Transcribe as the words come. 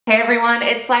Hey everyone,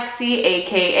 it's Lexi,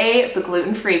 aka the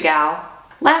Gluten-Free Gal.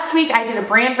 Last week I did a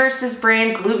brand versus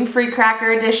brand gluten-free cracker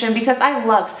edition because I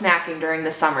love snacking during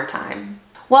the summertime.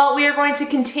 Well, we are going to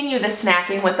continue the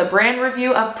snacking with a brand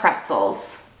review of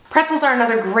Pretzels. Pretzels are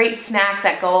another great snack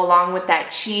that go along with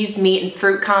that cheese, meat, and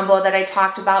fruit combo that I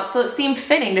talked about, so it seemed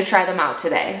fitting to try them out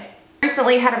today. I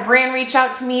recently had a brand reach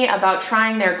out to me about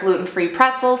trying their gluten-free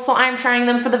pretzels, so I'm trying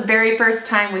them for the very first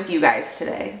time with you guys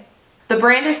today. The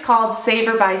brand is called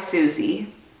Savor by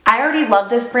Suzie. I already love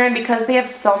this brand because they have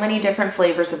so many different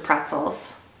flavors of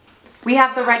pretzels. We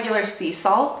have the regular sea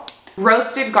salt,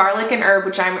 roasted garlic and herb,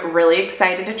 which I'm really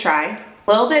excited to try, a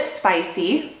little bit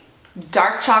spicy,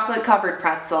 dark chocolate covered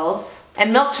pretzels,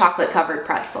 and milk chocolate covered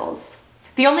pretzels.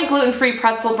 The only gluten-free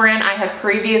pretzel brand I have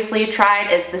previously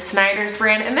tried is the Snyder's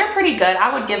brand, and they're pretty good.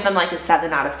 I would give them like a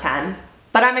 7 out of 10.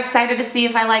 But I'm excited to see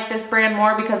if I like this brand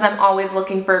more because I'm always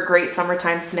looking for a great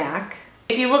summertime snack.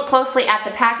 If you look closely at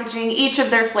the packaging, each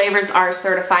of their flavors are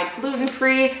certified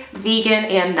gluten-free, vegan,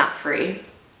 and nut-free.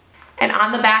 And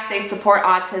on the back, they support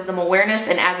autism awareness,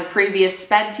 and as a previous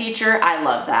SPED teacher, I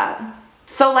love that.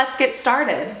 So let's get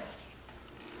started.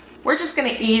 We're just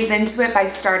going to ease into it by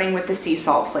starting with the sea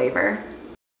salt flavor.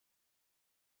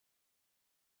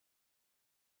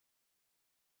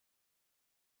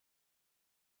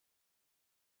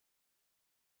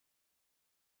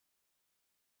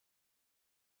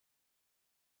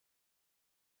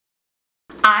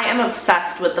 I am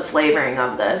obsessed with the flavoring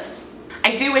of this.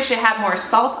 I do wish it had more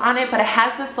salt on it, but it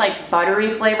has this like buttery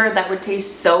flavor that would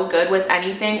taste so good with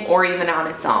anything or even on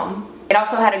its own. It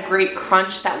also had a great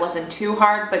crunch that wasn't too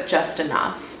hard, but just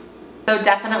enough. So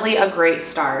definitely a great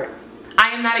start. I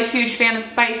am not a huge fan of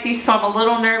spicy, so I'm a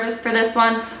little nervous for this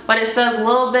one, but it says a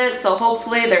little bit, so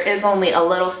hopefully there is only a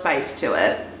little spice to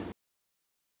it.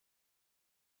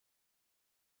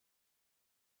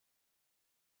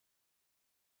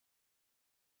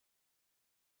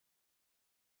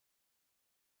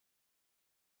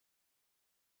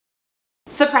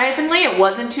 Surprisingly, it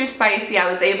wasn't too spicy.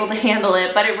 I was able to handle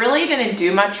it, but it really didn't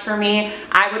do much for me.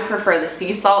 I would prefer the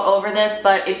sea salt over this,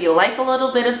 but if you like a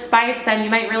little bit of spice, then you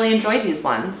might really enjoy these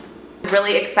ones. I'm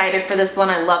really excited for this one.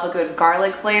 I love a good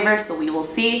garlic flavor, so we will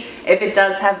see if it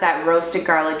does have that roasted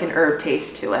garlic and herb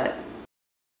taste to it.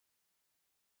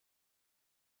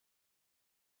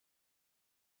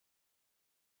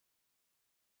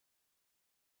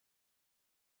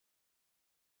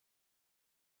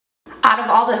 Out of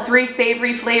all the 3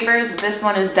 savory flavors, this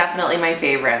one is definitely my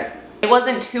favorite. It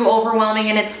wasn't too overwhelming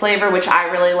in its flavor, which I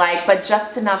really like, but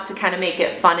just enough to kind of make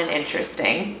it fun and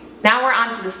interesting. Now we're on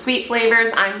to the sweet flavors.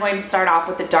 I'm going to start off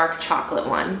with the dark chocolate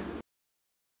one.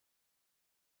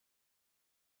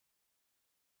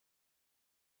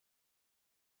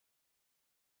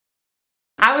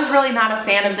 I was really not a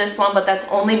fan of this one, but that's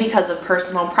only because of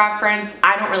personal preference.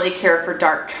 I don't really care for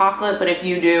dark chocolate, but if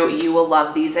you do, you will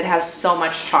love these. It has so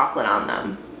much chocolate on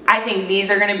them. I think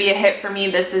these are going to be a hit for me.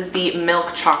 This is the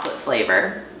milk chocolate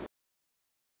flavor.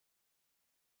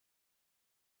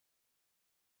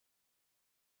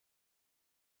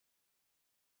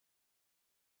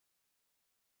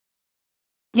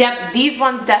 Yep, these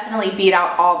ones definitely beat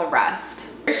out all the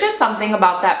rest. There's just something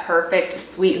about that perfect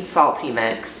sweet and salty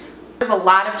mix. There's a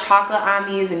lot of chocolate on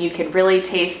these and you could really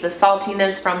taste the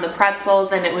saltiness from the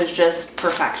pretzels, and it was just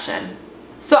perfection.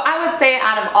 So I would say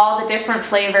out of all the different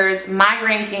flavors, my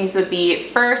rankings would be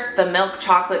first the milk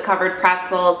chocolate covered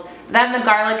pretzels, then the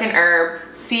garlic and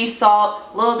herb, sea salt,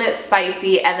 a little bit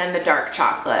spicy, and then the dark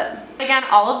chocolate. Again,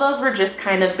 all of those were just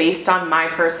kind of based on my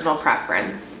personal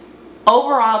preference.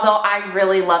 Overall though, I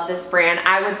really love this brand.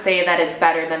 I would say that it's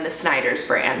better than the Snyder's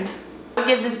brand. I would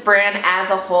give this brand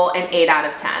as a whole an 8 out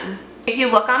of 10. If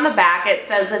you look on the back, it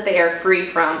says that they are free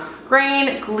from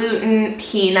grain, gluten,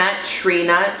 peanut, tree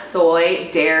nut, soy,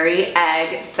 dairy,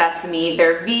 egg, sesame.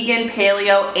 They're vegan,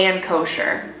 paleo, and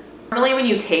kosher. Normally when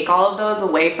you take all of those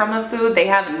away from a food, they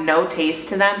have no taste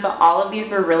to them, but all of these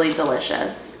were really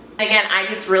delicious. Again, I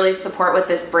just really support what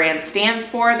this brand stands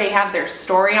for. They have their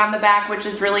story on the back, which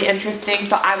is really interesting,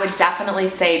 so I would definitely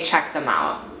say check them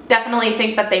out. Definitely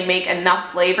think that they make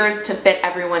enough flavors to fit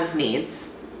everyone's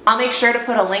needs. I'll make sure to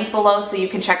put a link below so you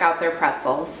can check out their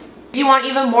pretzels. If you want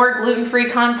even more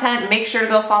gluten-free content, make sure to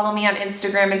go follow me on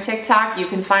Instagram and TikTok. You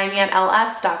can find me at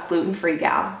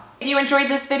ls.glutenfreegal. If you enjoyed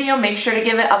this video, make sure to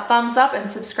give it a thumbs up and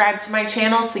subscribe to my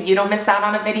channel so you don't miss out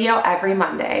on a video every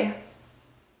Monday.